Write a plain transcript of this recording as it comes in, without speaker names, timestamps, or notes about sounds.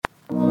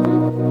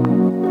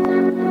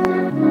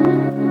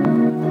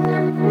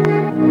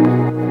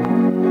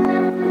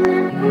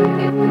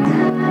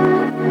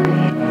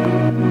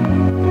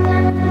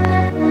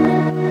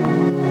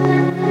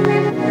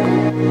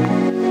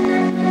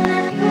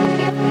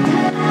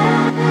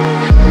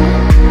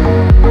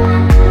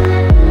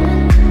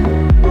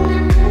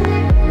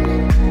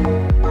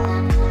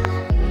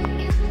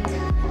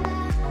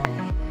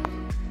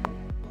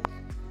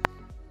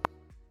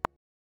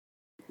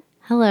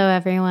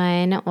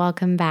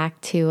Welcome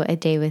back to A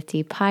Day with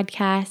Dee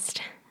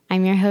podcast.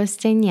 I'm your host,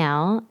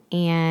 Danielle,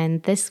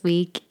 and this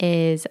week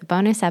is a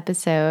bonus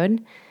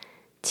episode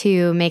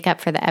to make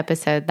up for the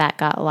episode that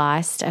got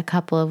lost a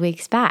couple of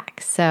weeks back.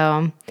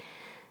 So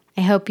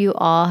I hope you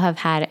all have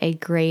had a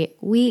great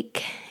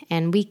week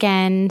and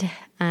weekend.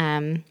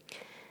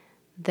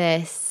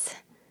 This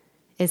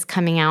is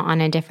coming out on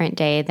a different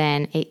day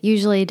than it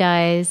usually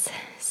does.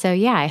 So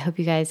yeah, I hope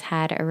you guys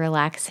had a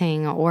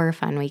relaxing or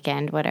fun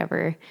weekend,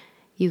 whatever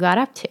you got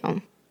up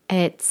to.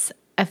 It's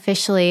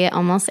officially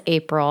almost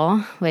April,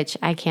 which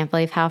I can't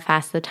believe how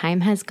fast the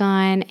time has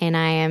gone, and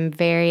I am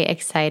very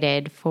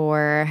excited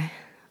for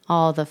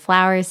all the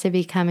flowers to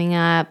be coming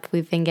up.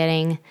 We've been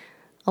getting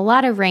a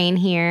lot of rain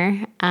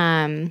here,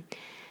 and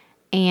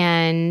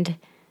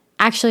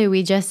actually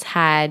we just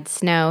had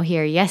snow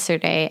here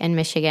yesterday in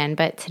Michigan,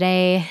 but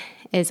today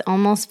is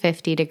almost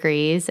 50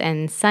 degrees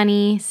and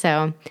sunny,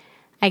 so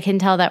I can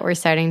tell that we're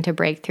starting to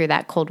break through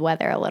that cold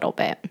weather a little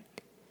bit.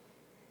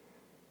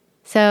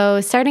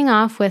 So starting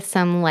off with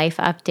some life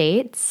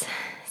updates.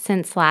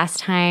 Since last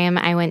time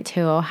I went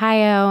to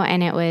Ohio,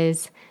 and it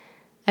was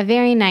a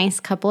very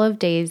nice couple of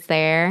days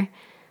there.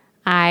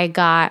 I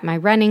got my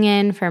running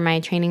in for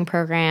my training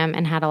program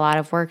and had a lot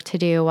of work to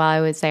do while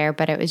I was there,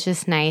 but it was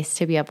just nice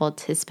to be able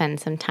to spend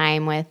some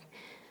time with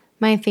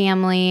my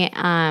family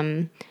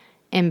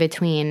in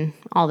between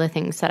all the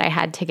things that I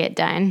had to get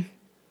done.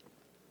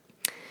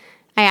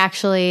 I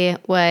actually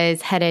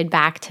was headed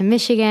back to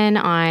Michigan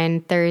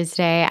on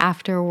Thursday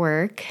after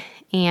work,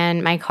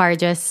 and my car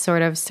just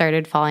sort of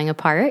started falling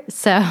apart.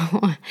 So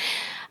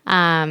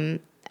I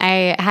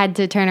had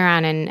to turn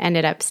around and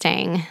ended up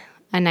staying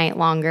a night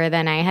longer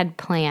than I had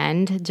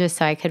planned, just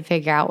so I could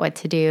figure out what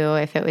to do,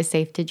 if it was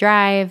safe to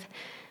drive.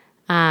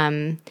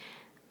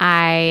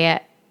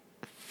 I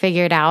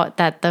figured out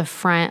that the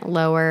front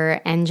lower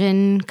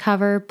engine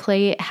cover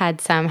plate had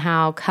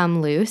somehow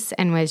come loose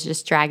and was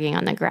just dragging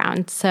on the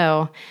ground.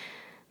 So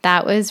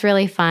that was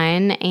really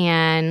fun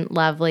and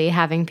lovely,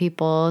 having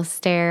people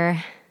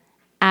stare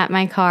at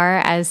my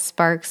car as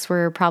sparks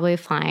were probably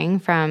flying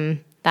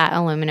from that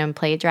aluminum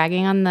plate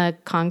dragging on the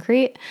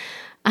concrete.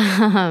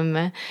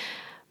 But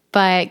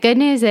good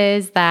news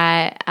is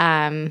that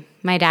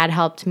my dad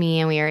helped me,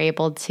 and we were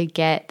able to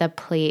get the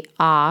plate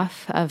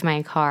off of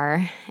my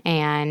car,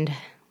 and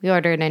we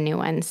ordered a new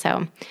one,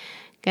 so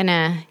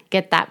gonna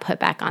get that put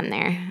back on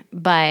there.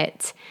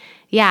 But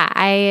yeah,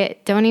 I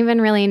don't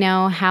even really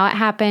know how it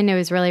happened. It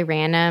was really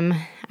random.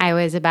 I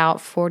was about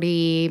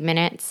 40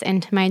 minutes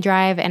into my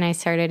drive, and I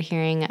started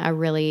hearing a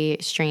really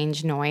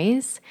strange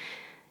noise.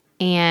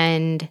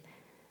 And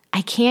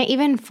I can't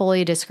even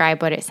fully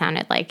describe what it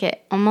sounded like.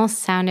 It almost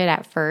sounded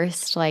at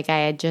first like I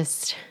had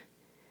just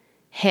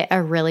hit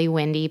a really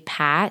windy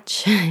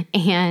patch,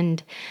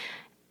 and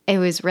it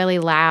was really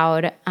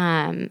loud,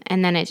 and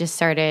then it just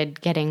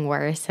started getting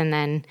worse, and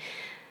then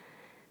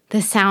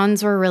the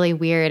sounds were really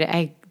weird.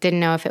 I didn't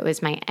know if it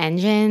was my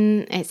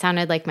engine. It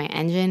sounded like my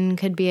engine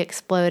could be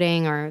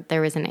exploding, or there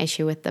was an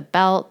issue with the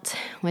belt,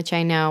 which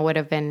I know would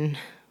have been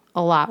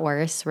a lot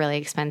worse, really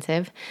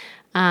expensive.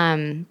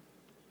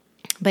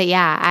 But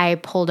yeah, I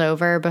pulled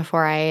over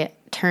before I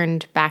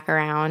turned back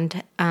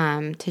around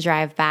to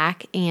drive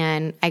back,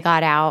 and I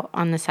got out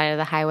on the side of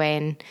the highway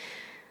and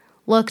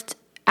looked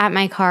at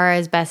my car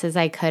as best as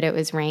I could. It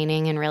was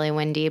raining and really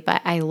windy,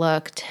 but I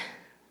looked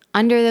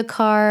under the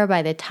car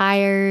by the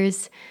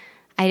tires.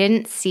 I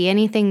didn't see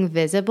anything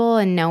visible,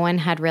 and no one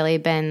had really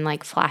been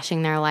like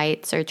flashing their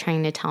lights or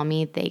trying to tell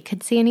me they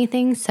could see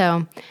anything.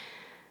 So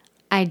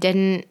I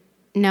didn't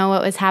know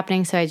what was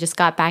happening. So I just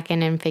got back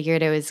in and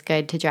figured it was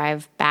good to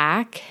drive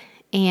back,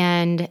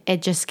 and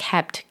it just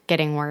kept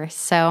getting worse.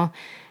 So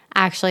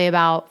actually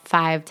about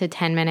 5 to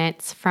 10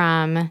 minutes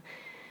from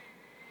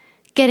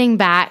getting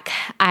back,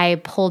 I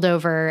pulled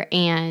over,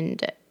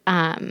 and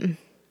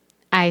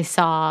I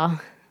saw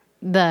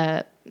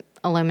the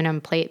aluminum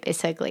plate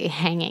basically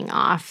hanging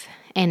off,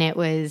 and it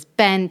was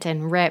bent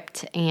and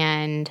ripped,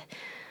 and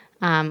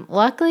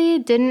luckily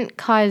it didn't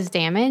cause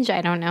damage.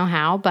 I don't know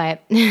how,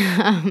 but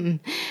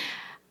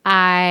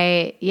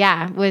I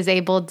was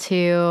able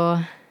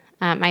to,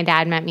 my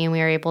dad met me, and we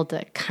were able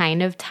to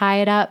kind of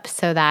tie it up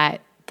so that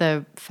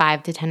the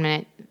 5 to 10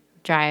 minute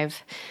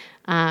drive,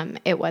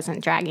 it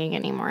wasn't dragging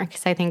anymore,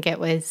 because I think it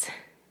was,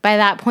 by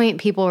that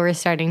point, people were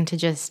starting to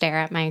just stare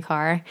at my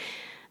car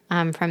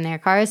from their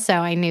cars, so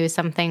I knew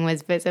something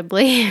was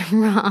visibly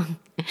wrong,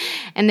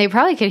 and they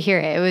probably could hear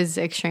it. It was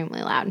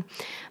extremely loud.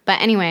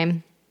 But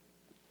anyway,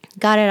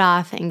 got it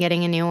off and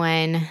getting a new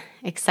one.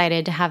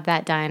 Excited to have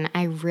that done.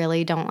 I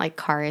really don't like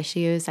car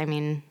issues. I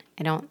mean,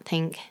 I don't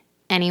think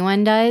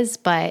anyone does,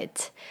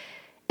 but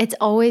it's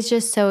always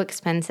just so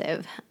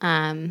expensive.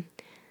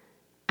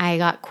 I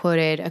got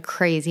quoted a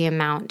crazy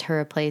amount to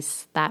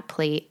replace that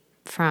plate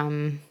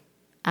from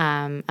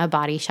a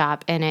body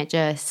shop, and it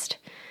just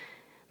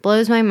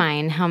blows my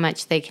mind how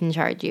much they can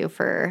charge you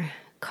for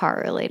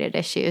car-related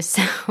issues.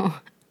 So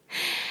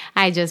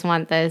I just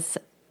want this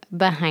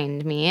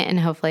behind me and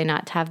hopefully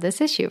not to have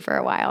this issue for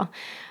a while.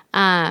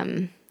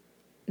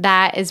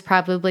 that is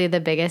probably the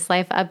biggest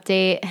life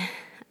update.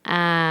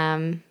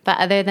 But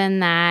other than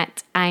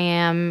that, I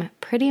am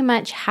pretty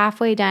much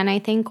halfway done, I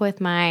think,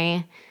 with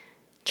my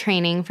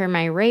training for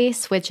my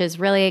race, which is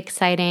really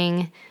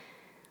exciting.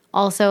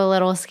 Also a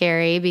little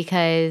scary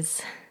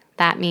because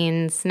that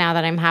means now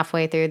that I'm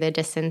halfway through, the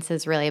distance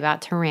is really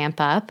about to ramp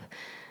up.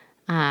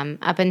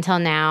 Up until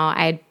now,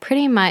 I'd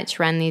pretty much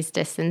run these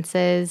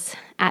distances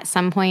at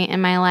some point in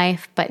my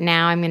life, but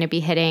now I'm going to be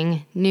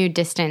hitting new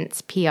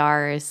distance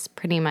PRs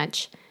pretty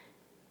much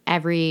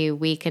every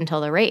week until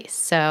the race.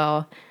 So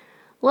a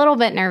little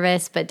bit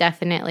nervous, but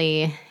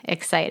definitely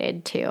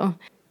excited too.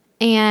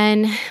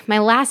 And my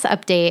last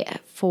update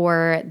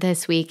for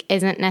this week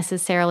isn't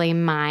necessarily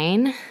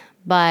mine,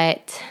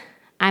 but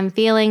I'm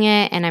feeling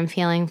it and I'm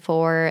feeling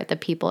for the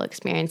people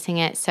experiencing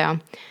it. So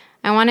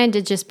I wanted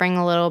to just bring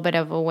a little bit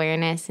of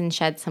awareness and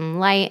shed some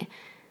light.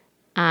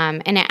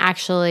 And it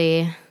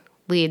actually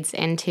leads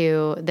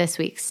into this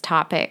week's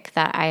topic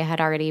that I had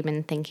already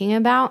been thinking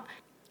about.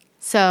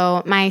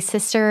 So my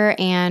sister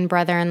and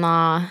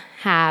brother-in-law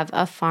have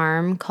a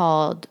farm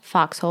called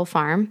Foxhole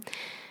Farm.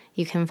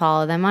 You can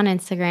follow them on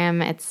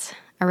Instagram. It's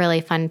a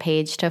really fun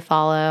page to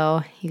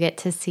follow. You get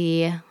to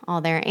see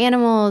all their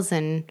animals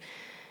and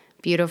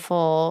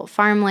beautiful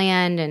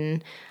farmland,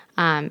 and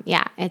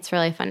it's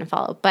really fun to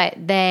follow. But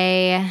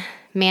they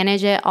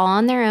manage it all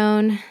on their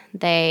own.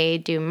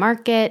 They do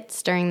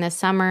markets during the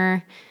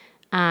summer,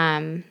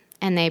 and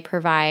they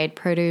provide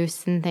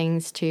produce and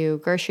things to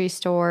grocery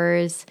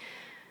stores,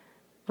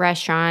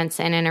 restaurants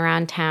in and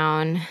around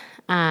town.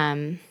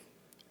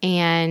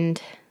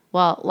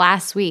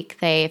 Last week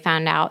they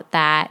found out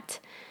that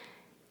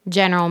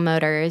General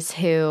Motors,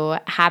 who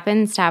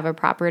happens to have a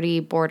property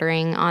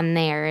bordering on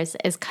theirs,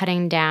 is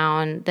cutting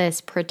down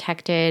this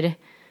protected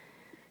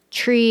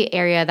tree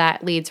area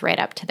that leads right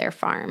up to their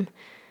farm.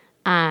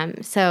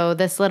 So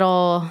this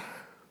little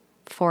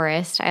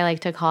forest, I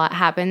like to call it,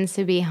 happens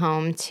to be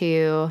home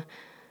to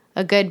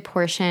a good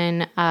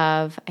portion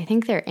of, I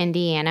think they're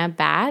Indiana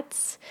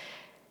bats,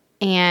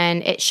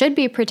 and it should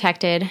be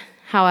protected.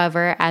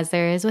 However, as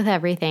there is with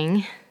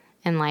everything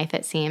in life,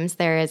 it seems,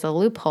 there is a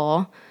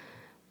loophole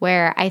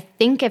where I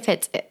think if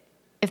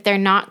they're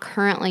not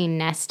currently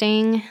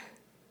nesting,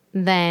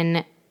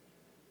 then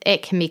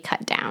it can be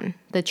cut down,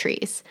 the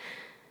trees.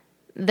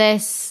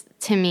 This,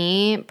 to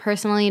me,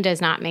 personally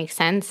does not make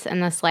sense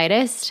in the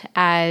slightest,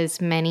 as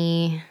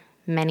many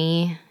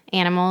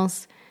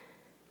animals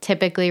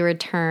typically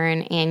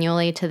return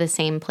annually to the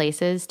same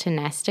places to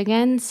nest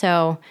again.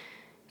 So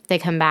if they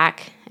come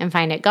back and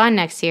find it gone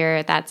next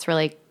year, that's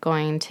really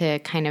going to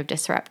kind of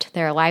disrupt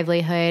their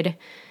livelihood.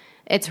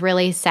 It's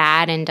really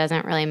sad and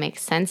doesn't really make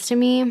sense to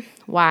me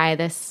why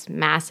this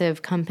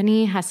massive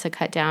company has to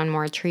cut down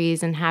more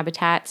trees and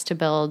habitats to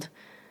build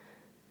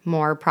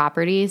more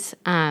properties.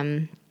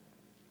 I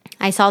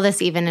saw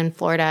this even in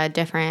Florida,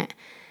 different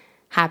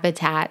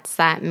habitats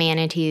that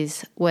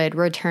manatees would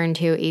return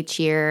to each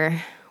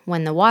year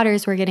when the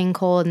waters were getting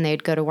cold and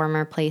they'd go to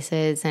warmer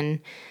places.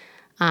 And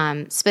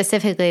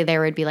specifically,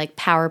 there would be like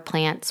power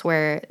plants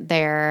where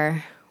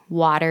the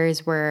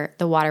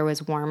water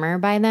was warmer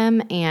by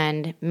them,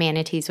 and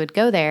manatees would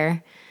go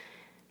there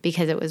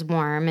because it was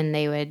warm, and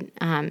they would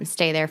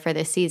stay there for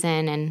the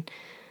season. And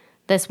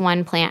this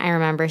one plant I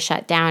remember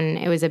shut down.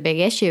 It was a big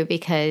issue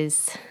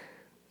because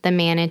the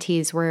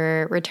manatees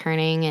were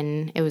returning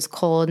and it was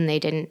cold and they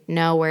didn't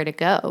know where to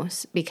go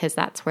because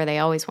that's where they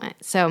always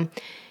went. So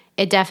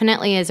it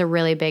definitely is a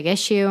really big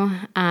issue.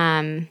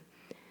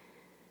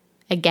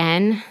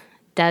 Again,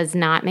 does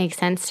not make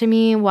sense to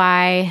me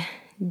why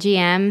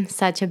GM,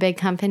 such a big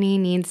company,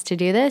 needs to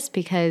do this,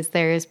 because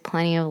there's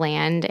plenty of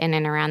land in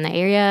and around the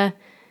area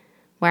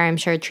where I'm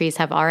sure trees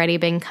have already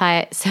been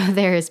cut, so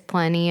there's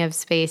plenty of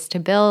space to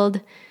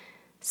build.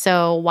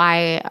 So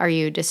why are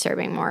you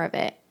disturbing more of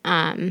it?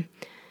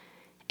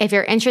 If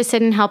you're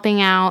interested in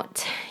helping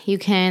out, you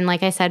can,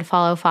 like I said,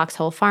 follow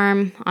Foxhole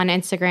Farm on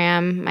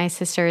Instagram. My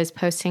sister is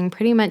posting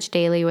pretty much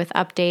daily with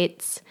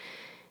updates,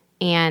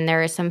 and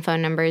there are some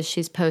phone numbers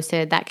she's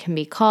posted that can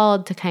be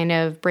called to kind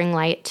of bring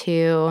light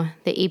to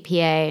the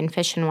EPA and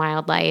Fish and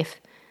Wildlife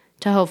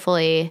to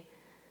hopefully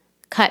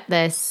cut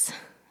this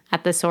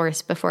at the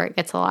source before it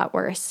gets a lot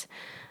worse.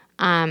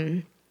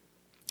 But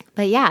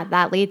yeah,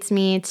 that leads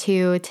me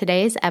to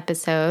today's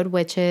episode,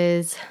 which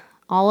is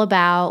all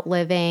about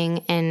living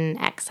in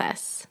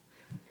excess.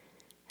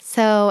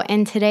 So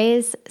in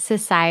today's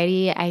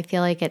society, I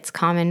feel like it's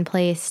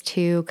commonplace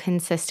to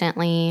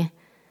consistently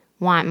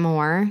want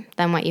more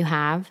than what you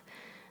have.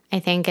 I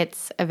think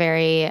it's a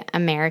very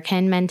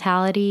American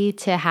mentality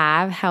to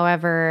have.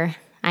 However,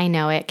 I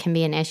know it can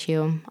be an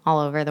issue all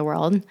over the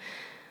world.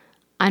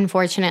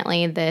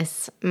 Unfortunately,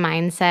 this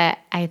mindset,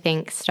 I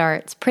think,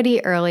 starts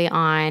pretty early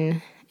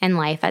on in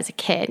life as a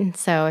kid.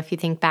 So if you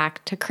think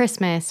back to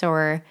Christmas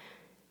or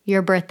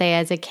your birthday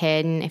as a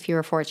kid, and if you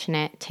were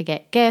fortunate to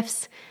get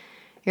gifts,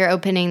 you're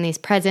opening these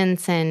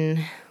presents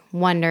and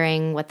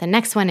wondering what the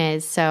next one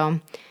is. So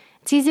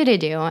it's easy to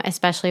do,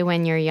 especially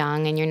when you're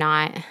young and you're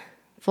not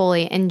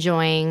fully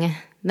enjoying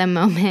the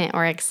moment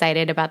or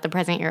excited about the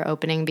present you're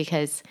opening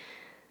because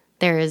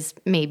there's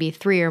maybe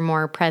 3 or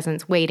more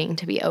presents waiting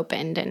to be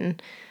opened,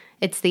 and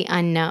it's the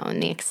unknown,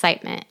 the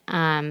excitement.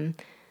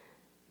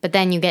 But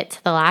then you get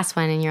to the last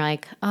one and you're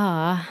like,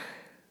 oh,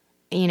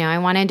 I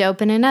wanted to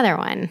open another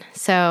one.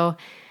 So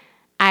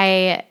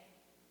I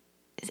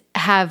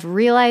have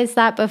realized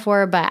that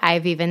before, but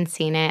I've even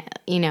seen it,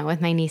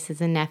 with my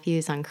nieces and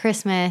nephews on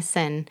Christmas,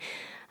 and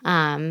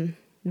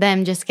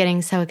them just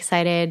getting so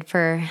excited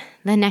for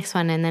the next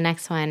one and the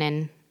next one.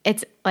 And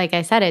it's, like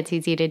I said, it's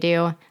easy to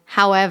do.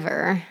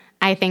 However,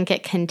 I think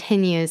it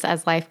continues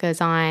as life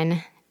goes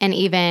on. And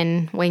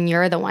even when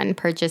you're the one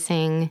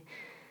purchasing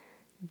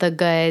the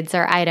goods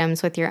or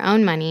items with your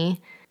own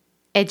money,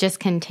 it just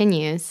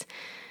continues.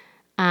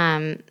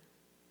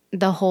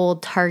 The whole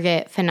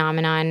Target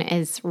phenomenon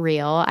is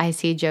real. I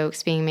see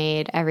jokes being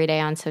made every day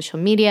on social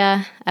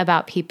media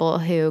about people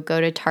who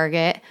go to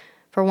Target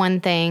for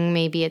one thing,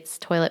 maybe it's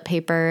toilet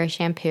paper,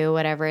 shampoo,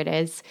 whatever it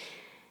is,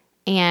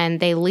 and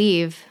they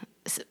leave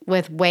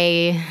with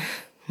way,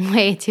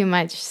 way too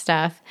much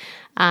stuff,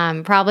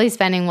 probably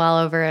spending well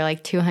over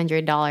like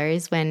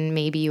 $200 when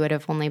maybe you would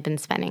have only been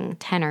spending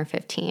 $10 or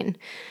 $15.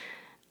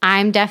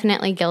 I'm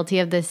definitely guilty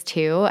of this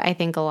too. I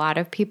think a lot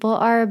of people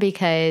are,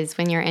 because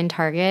when you're in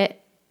Target,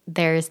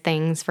 there's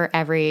things for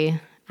every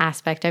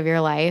aspect of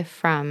your life,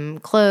 from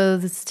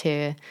clothes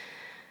to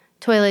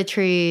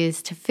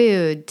toiletries to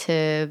food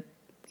to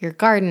your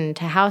garden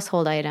to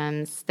household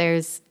items.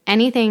 There's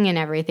anything and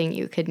everything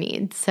you could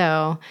need.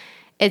 So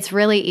it's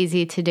really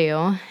easy to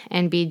do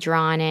and be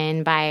drawn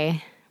in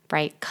by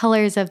bright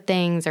colors of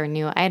things or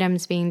new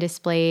items being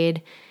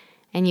displayed.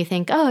 And you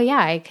think, oh yeah,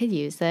 I could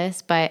use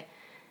this. But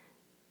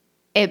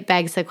it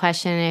begs the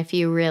question if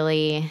you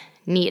really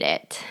need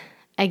it.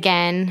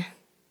 Again,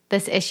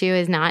 this issue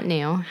is not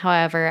new.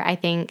 However, I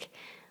think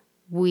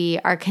we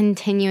are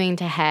continuing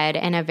to head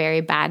in a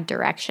very bad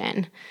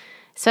direction,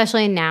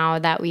 especially now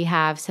that we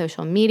have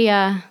social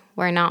media,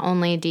 where not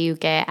only do you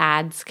get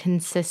ads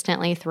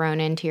consistently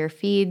thrown into your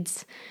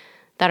feeds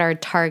that are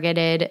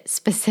targeted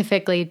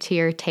specifically to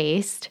your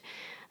taste,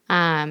 you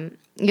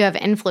have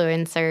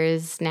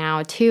influencers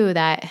now too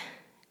that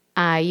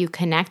you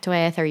connect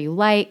with or you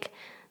like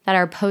that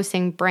are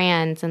posting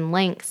brands and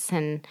links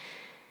and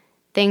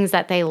things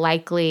that they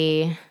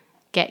likely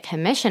get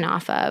commission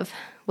off of,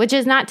 which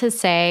is not to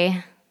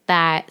say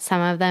that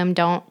some of them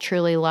don't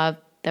truly love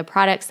the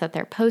products that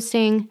they're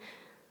posting.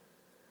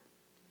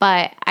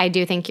 But I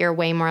do think you're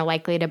way more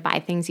likely to buy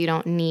things you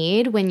don't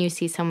need when you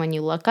see someone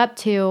you look up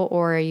to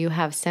or you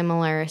have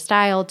similar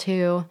style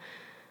to,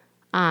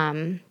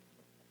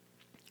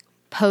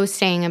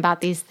 posting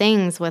about these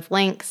things with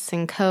links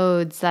and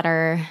codes that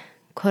are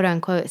quote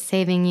unquote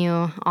saving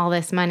you all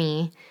this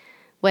money,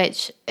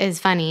 which is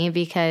funny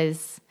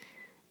because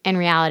in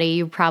reality,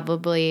 you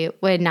probably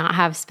would not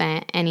have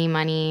spent any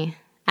money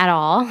at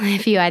all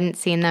if you hadn't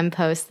seen them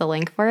post the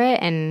link for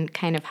it and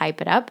kind of hype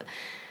it up.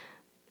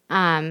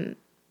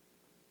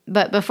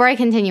 But before I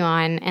continue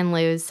on and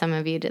lose some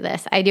of you to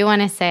this, I do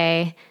want to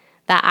say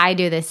that I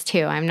do this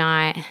too. I'm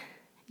not,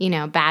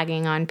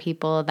 bagging on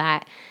people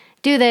that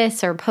do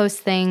this or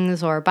post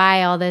things or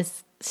buy all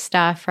this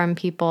stuff from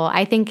people.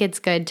 I think it's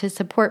good to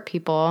support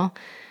people.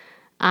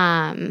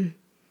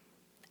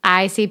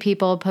 I see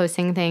people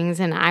posting things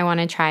and I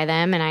want to try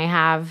them, and I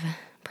have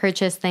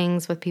purchased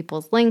things with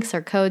people's links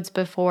or codes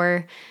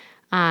before.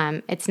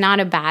 It's not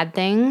a bad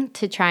thing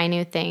to try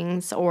new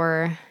things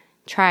or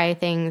try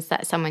things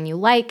that someone you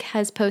like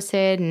has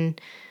posted and,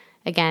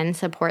 again,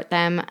 support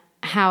them.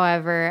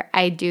 However,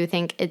 I do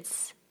think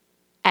it's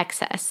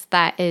excess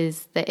that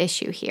is the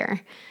issue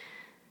here.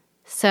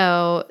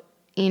 So,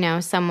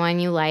 someone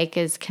you like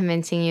is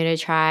convincing you to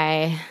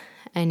try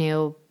a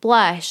new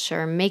blush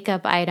or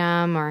makeup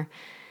item or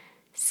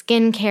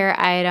skincare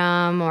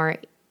item or,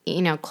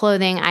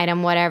 clothing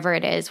item, whatever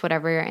it is,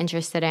 whatever you're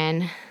interested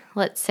in.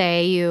 Let's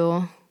say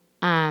you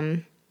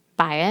buy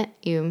it,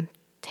 you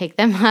take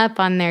them up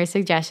on their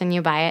suggestion,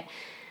 you buy it.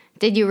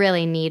 Did you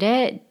really need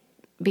it?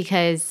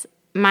 Because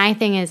my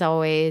thing is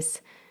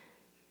always,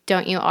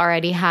 don't you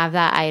already have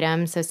that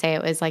item? So say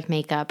it was like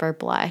makeup or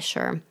blush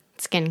or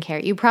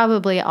skincare. You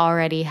probably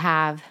already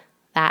have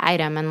that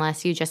item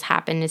unless you just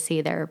happen to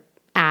see their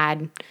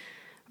ad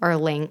or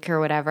link or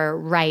whatever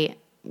right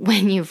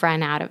when you've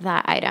run out of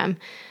that item.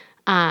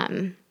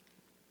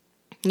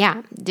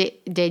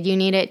 Did you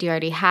need it? Do you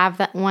already have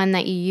that one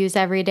that you use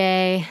every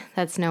day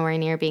that's nowhere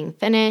near being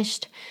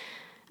finished?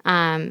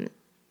 Do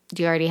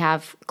you already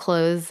have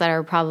clothes that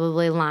are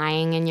probably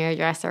lying in your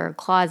dresser or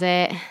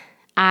closet?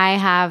 I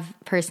have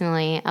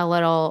personally a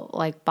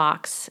little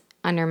box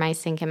under my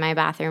sink in my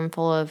bathroom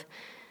full of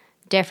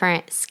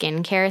different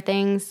skincare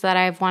things that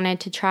I've wanted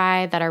to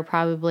try that are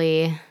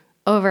probably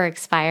over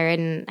expired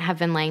and have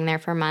been laying there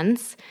for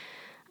months.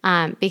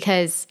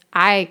 Because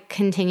I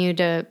continue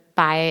to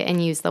buy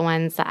and use the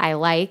ones that I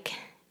like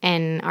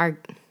and are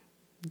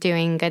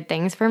doing good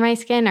things for my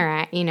skin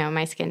or,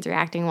 my skin's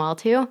reacting well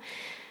to.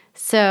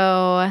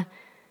 So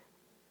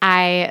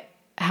I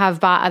have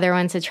bought other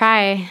ones to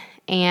try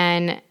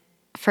and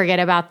forget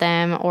about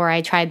them, or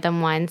I tried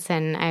them once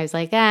and I was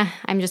like,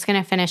 I'm just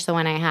going to finish the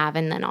one I have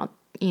and then I'll,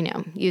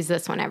 use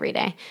this one every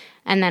day.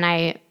 And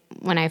then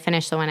when I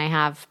finish the one I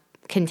have,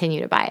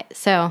 continue to buy it.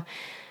 So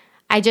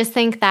I just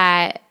think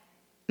that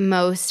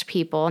most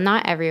people,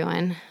 not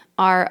everyone,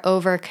 are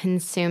over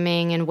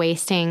consuming and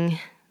wasting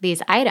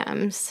these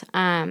items.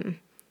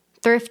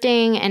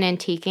 Thrifting and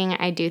antiquing,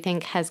 I do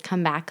think, has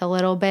come back a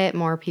little bit.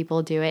 More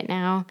people do it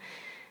now.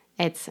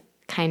 It's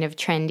kind of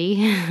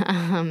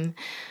trendy,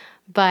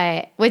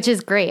 but which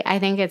is great. I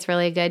think it's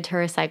really good to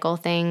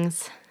recycle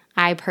things.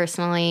 I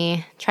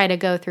personally try to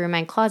go through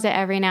my closet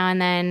every now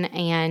and then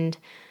and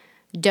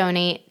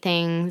donate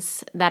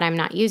things that I'm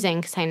not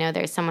using because I know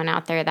there's someone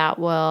out there that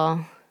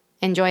will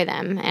enjoy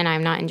them and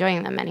I'm not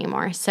enjoying them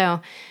anymore. So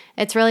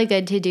it's really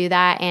good to do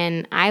that.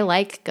 And I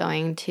like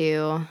going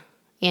to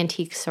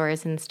antique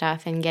stores and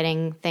stuff and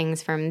getting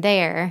things from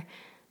there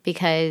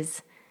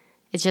because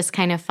it's just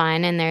kind of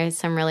fun and there's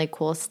some really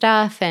cool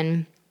stuff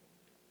and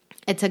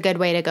it's a good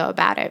way to go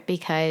about it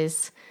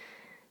because,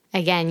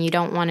 again, you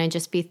don't want to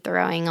just be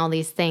throwing all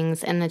these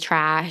things in the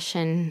trash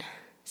and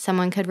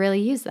someone could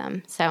really use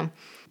them. So,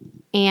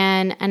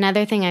 and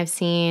another thing I've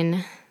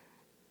seen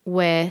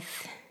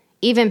with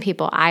even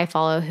people I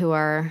follow who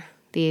are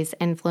these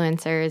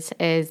influencers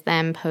is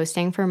them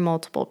posting for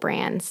multiple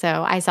brands.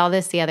 So I saw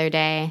this the other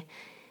day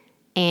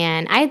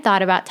and I had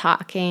thought about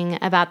talking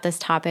about this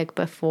topic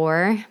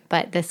before,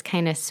 but this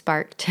kind of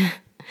sparked.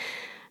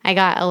 I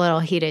got a little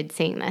heated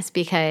seeing this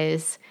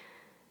because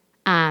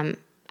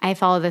I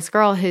follow this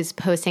girl who's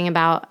posting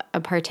about a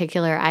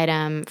particular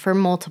item for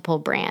multiple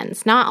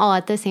brands, not all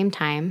at the same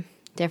time,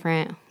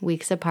 different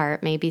weeks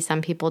apart. Maybe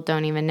some people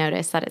don't even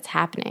notice that it's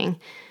happening.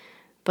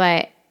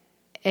 But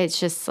it's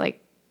just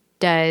like,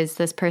 does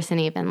this person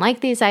even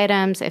like these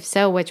items? If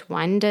so, which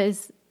one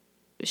does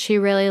she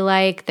really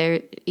like?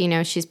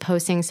 She's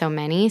posting so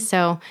many.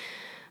 So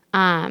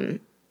I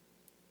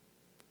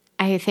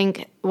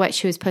think what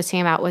she was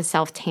posting about was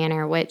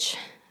self-tanner, which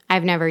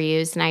I've never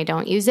used and I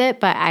don't use it,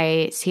 but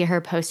I see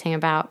her posting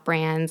about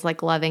brands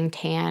like Loving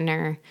Tan,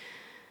 or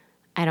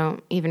I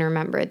don't even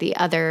remember the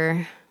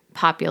other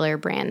popular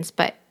brands,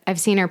 but I've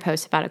seen her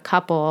post about a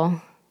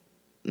couple,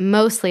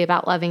 mostly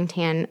about Loving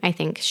Tan. I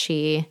think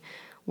she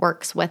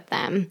works with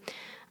them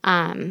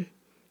and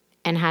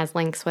has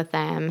links with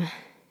them.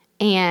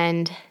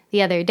 And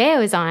the other day I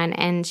was on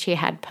and she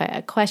had put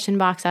a question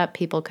box up.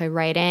 People could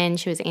write in.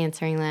 She was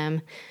answering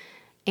them.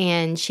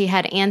 And she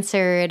had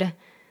answered,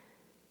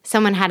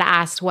 someone had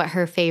asked what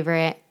her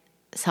favorite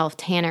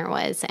self-tanner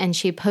was. And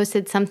she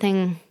posted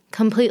something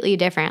completely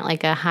different,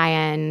 like a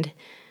high-end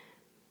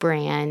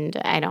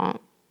brand.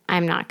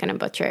 I'm not going to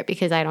butcher it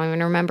because I don't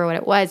even remember what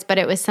it was, but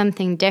it was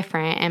something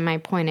different. And my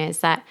point is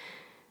that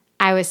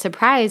I was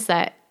surprised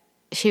that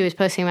she was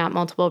posting about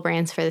multiple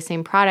brands for the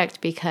same product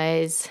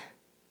because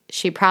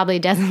she probably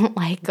doesn't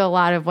like a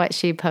lot of what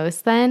she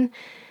posts then,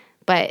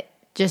 but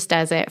just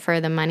does it for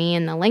the money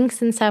and the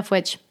links and stuff,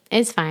 which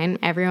is fine.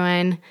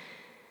 Everyone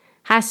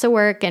has to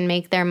work and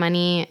make their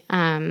money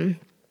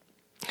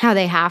how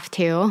they have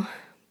to.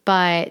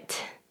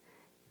 But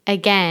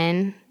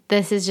again,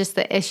 this is just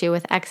the issue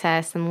with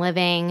excess and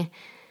living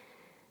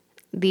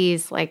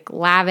these like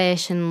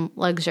lavish and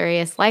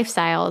luxurious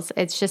lifestyles.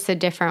 It's just a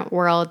different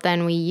world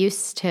than we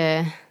used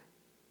to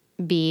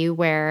be,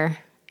 where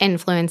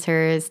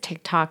influencers,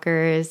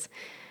 TikTokers,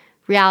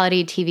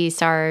 reality TV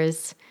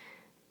stars,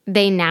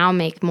 they now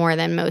make more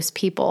than most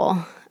people,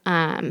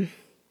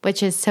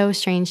 which is so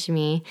strange to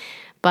me.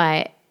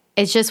 But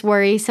it's just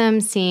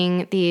worrisome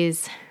seeing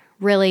these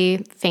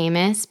really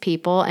famous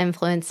people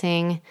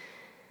influencing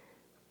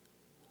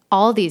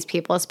all these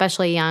people,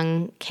 especially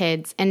young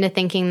kids, into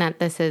thinking that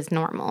this is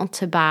normal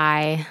to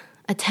buy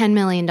a $10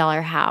 million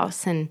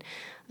house and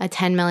a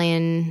 $10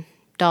 million,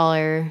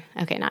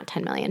 okay, not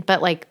 10 million,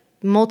 but like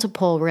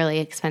multiple really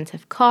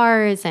expensive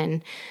cars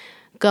and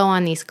go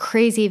on these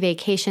crazy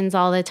vacations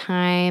all the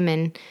time.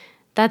 And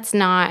that's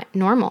not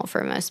normal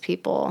for most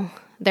people.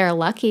 They're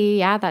lucky.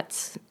 Yeah,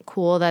 that's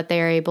cool that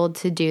they're able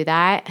to do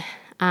that.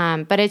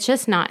 But it's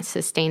just not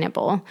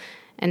sustainable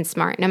and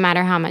smart, no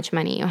matter how much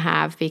money you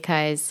have,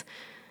 because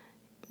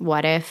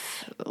what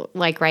if,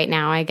 like right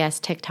now, I guess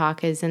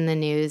TikTok is in the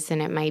news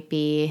and it might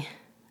be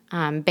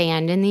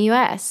banned in the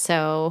US.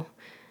 So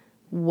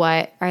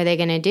what are they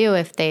going to do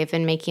if they've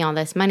been making all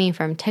this money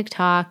from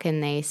TikTok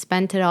and they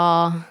spent it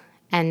all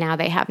and now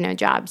they have no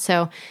job?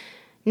 So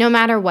no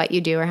matter what you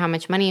do or how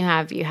much money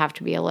you have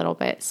to be a little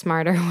bit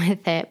smarter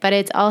with it. But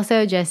it's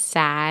also just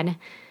sad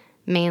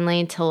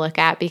mainly to look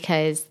at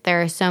because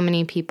there are so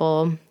many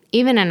people,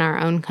 even in our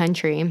own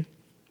country,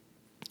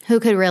 who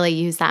could really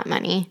use that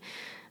money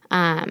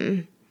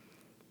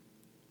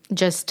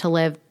just to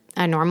live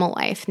a normal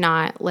life,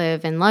 not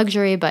live in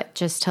luxury, but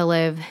just to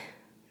live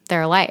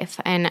their life.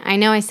 And I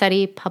know I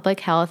study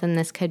public health, and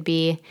this could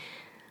be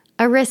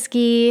a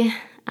risky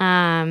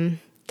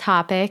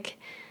topic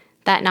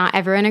that not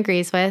everyone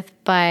agrees with,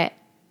 but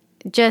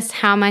just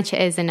how much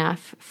is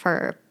enough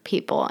for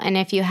people. And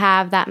if you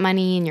have that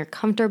money and you're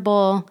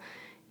comfortable,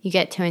 you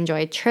get to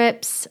enjoy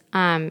trips.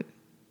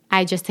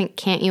 I just think,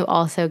 can't you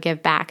also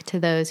give back to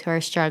those who are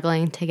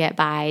struggling to get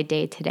by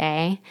day to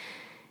day?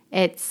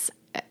 It's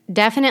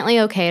definitely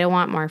okay to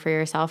want more for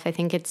yourself. I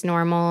think it's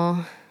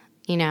normal,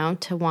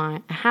 to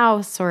want a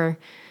house or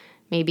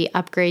maybe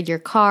upgrade your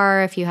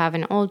car if you have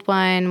an old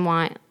one,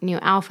 want new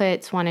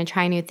outfits, want to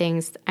try new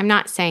things. I'm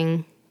not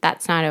saying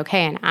that's not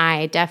okay, and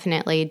I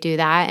definitely do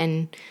that,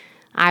 and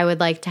I would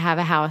like to have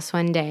a house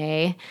one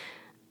day.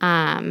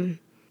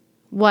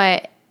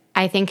 What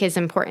I think is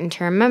important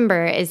to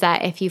remember is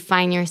that if you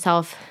find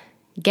yourself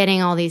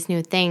getting all these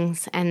new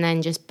things and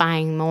then just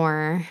buying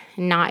more,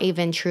 not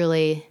even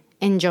truly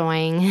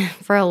enjoying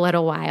for a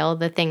little while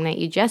the thing that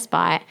you just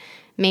bought,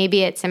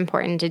 maybe it's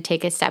important to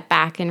take a step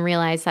back and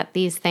realize that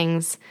these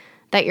things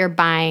that you're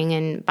buying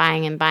and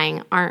buying and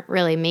buying aren't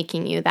really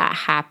making you that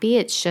happy.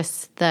 It's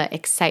just the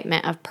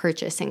excitement of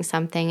purchasing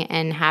something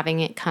and having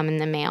it come in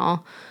the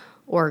mail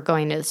or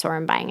going to the store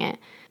and buying it.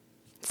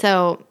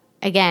 So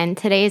again,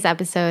 today's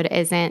episode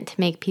isn't to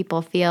make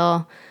people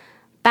feel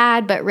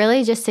bad, but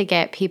really just to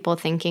get people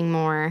thinking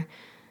more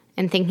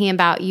and thinking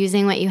about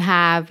using what you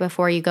have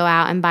before you go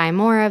out and buy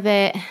more of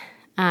it,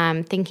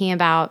 thinking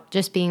about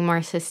just being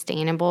more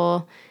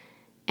sustainable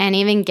and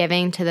even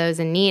giving to those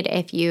in need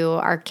if you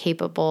are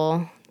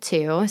capable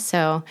to.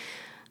 So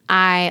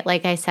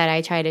like I said,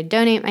 I try to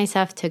donate my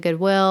stuff to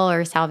Goodwill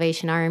or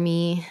Salvation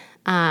Army,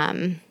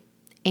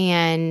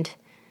 and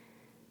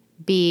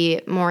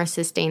be more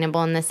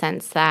sustainable in the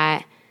sense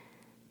that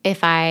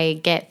if I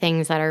get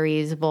things that are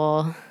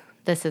reusable,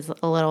 this is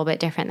a little bit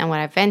different than what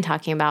I've been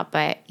talking about,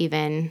 but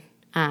even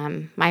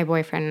my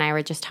boyfriend and I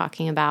were just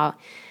talking about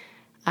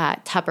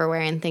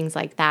Tupperware and things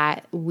like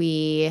that.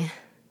 We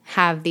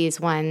have these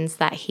ones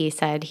that he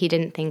said he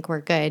didn't think were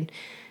good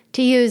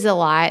to use a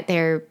lot.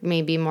 They're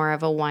maybe more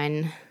of a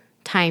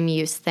one-time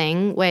use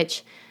thing,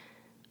 which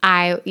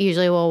I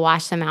usually will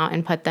wash them out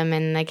and put them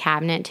in the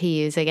cabinet to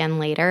use again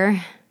later.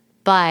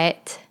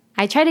 But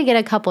I try to get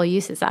a couple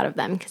uses out of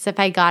them, because if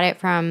I got it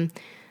from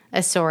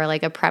a store,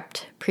 like a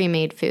prepped,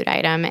 pre-made food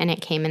item, and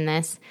it came in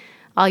this,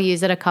 I'll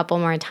use it a couple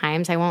more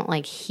times. I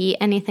won't heat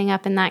anything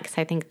up in that, because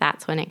I think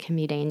that's when it can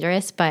be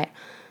dangerous. But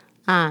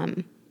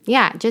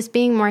yeah, just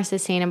being more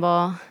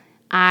sustainable.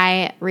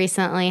 I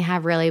recently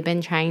have really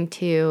been trying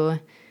to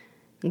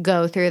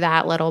go through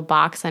that little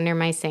box under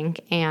my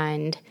sink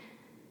and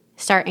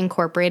start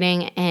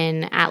incorporating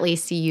and at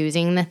least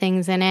using the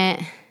things in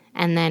it.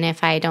 And then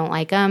if I don't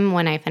like them,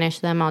 when I finish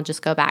them, I'll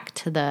just go back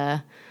to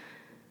the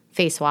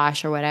face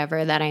wash or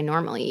whatever that I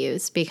normally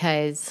use,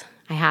 because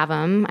I have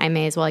them. I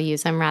may as well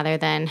use them rather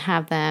than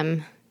have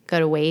them go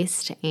to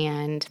waste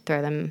and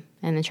throw them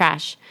in the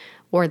trash,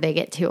 or they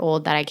get too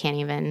old that I can't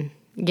even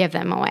give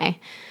them away.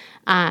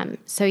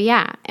 So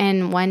yeah,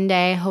 and one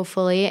day,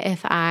 hopefully,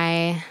 if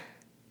I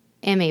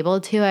am able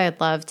to, I would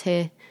love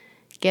to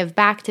give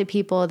back to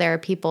people. There are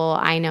people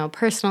I know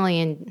personally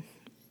and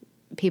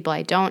people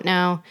I don't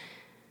know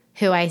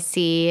who I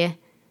see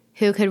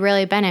who could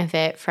really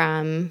benefit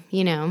from,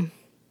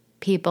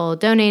 people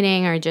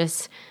donating or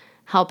just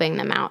helping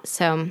them out.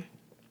 So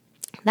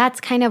that's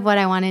kind of what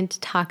I wanted to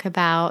talk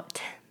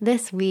about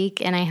this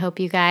week, and I hope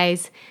you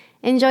guys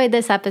enjoyed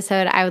this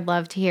episode. I would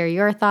love to hear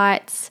your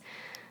thoughts.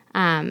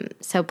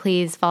 So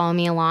please follow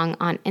me along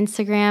on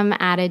Instagram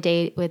at A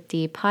Date with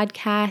D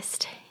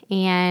podcast,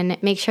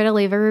 and make sure to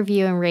leave a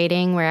review and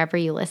rating wherever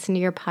you listen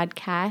to your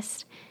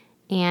podcast.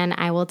 And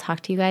I will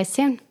talk to you guys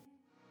soon.